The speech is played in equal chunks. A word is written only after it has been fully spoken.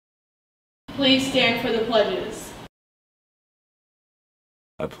Please stand for the pledges.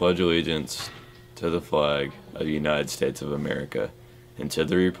 I pledge allegiance to the flag of the United States of America and to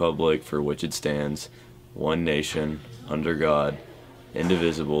the republic for which it stands, one nation, under God,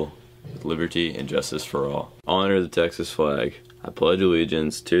 indivisible, with liberty and justice for all. Honor the Texas flag. I pledge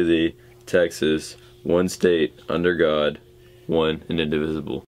allegiance to the Texas, one state, under God, one and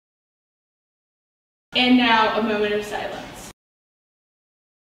indivisible. And now a moment of silence.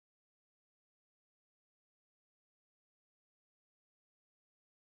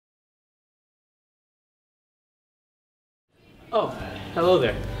 Oh, hello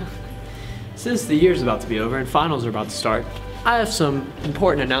there. Since the year's about to be over and finals are about to start, I have some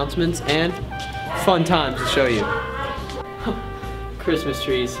important announcements and fun times to show you. Christmas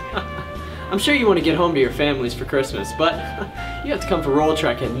trees. I'm sure you want to get home to your families for Christmas, but you have to come for roll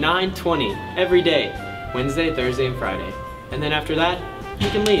trek at 9:20 every day, Wednesday, Thursday, and Friday. And then after that, you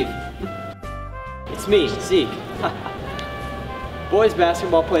can leave. It's me, Zeke. Boys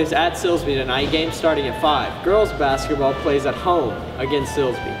basketball plays at Silsbee tonight, game starting at 5. Girls basketball plays at home against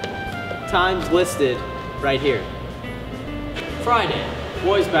Silsbee. Times listed right here. Friday,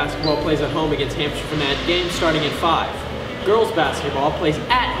 boys basketball plays at home against Hampshire Finette, game starting at 5. Girls basketball plays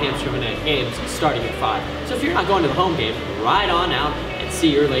at Hampshire Finette, games starting at 5. So if you're not going to the home game, ride on out and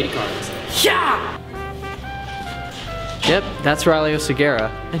see your Lady Cardinals. Yeah! Yep, that's Riley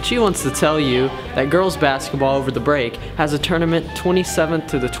Osagara, and she wants to tell you that girls basketball over the break has a tournament 27th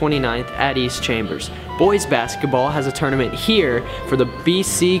to the 29th at East Chambers. Boys basketball has a tournament here for the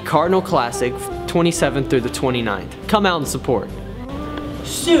BC Cardinal Classic 27th through the 29th. Come out and support.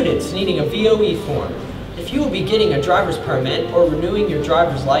 Students needing a VOE form. If you will be getting a driver's permit or renewing your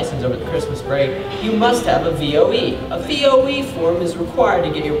driver's license over the Christmas break, you must have a VOE. A VOE form is required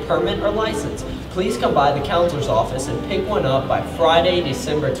to get your permit or license. Please come by the counselor's office and pick one up by Friday,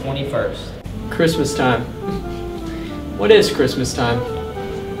 December 21st. Christmas time. What is Christmas time?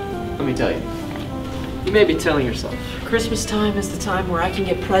 Let me tell you. You may be telling yourself, Christmas time is the time where I can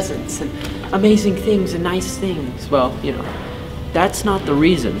get presents and amazing things and nice things. Well, you know, that's not the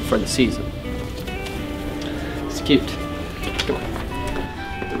reason for the season. It's cute. Come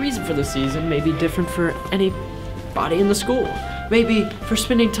on. The reason for the season may be different for anybody in the school. Maybe for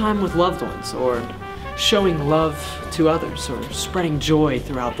spending time with loved ones, or showing love to others, or spreading joy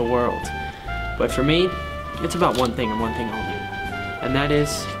throughout the world. But for me, it's about one thing and one thing only. And that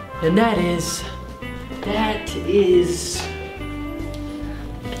is,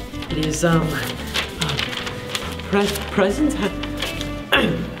 present?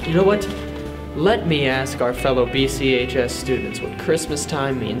 You know what? Let me ask our fellow BCHS students what Christmas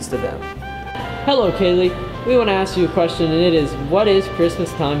time means to them. Hello, Kaylee. We want to ask you a question, and it is, what is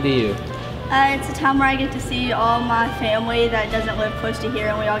Christmas time to you? It's a time where I get to see all my family that doesn't live close to here,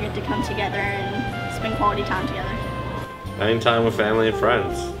 and we all get to come together and spend quality time together. Spending time with family and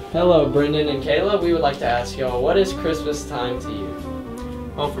friends. Hello, Brendan and Kayla. We would like to ask y'all, what is Christmas time to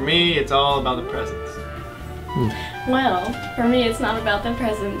you? Well, for me, it's all about the presents. Well, for me, it's not about the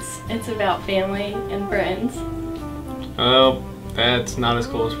presents. It's about family and friends. Well, that's not as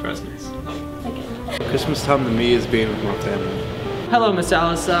cool as presents. Christmas time to me is being with my family. Hello, Miss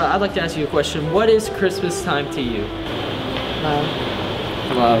Alice. I'd like to ask you a question. What is Christmas time to you?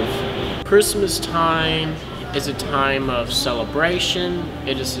 Love. Christmas time is a time of celebration.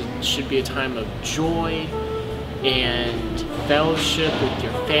 It should be a time of joy and fellowship with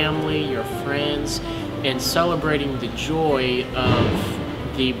your family, your friends, and celebrating the joy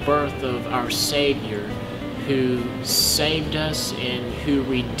of the birth of our Savior, who saved us and who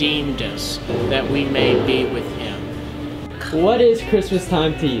redeemed us, that we may be with Him. What is Christmas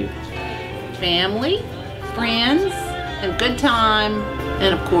time to you? Family, friends, a good time,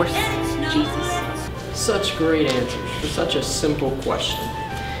 and of course, Jesus. Such great answers for such a simple question.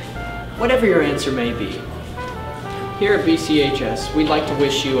 Whatever your answer may be, here at BCHS, we'd like to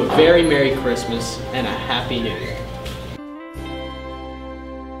wish you a very Merry Christmas and a Happy New Year.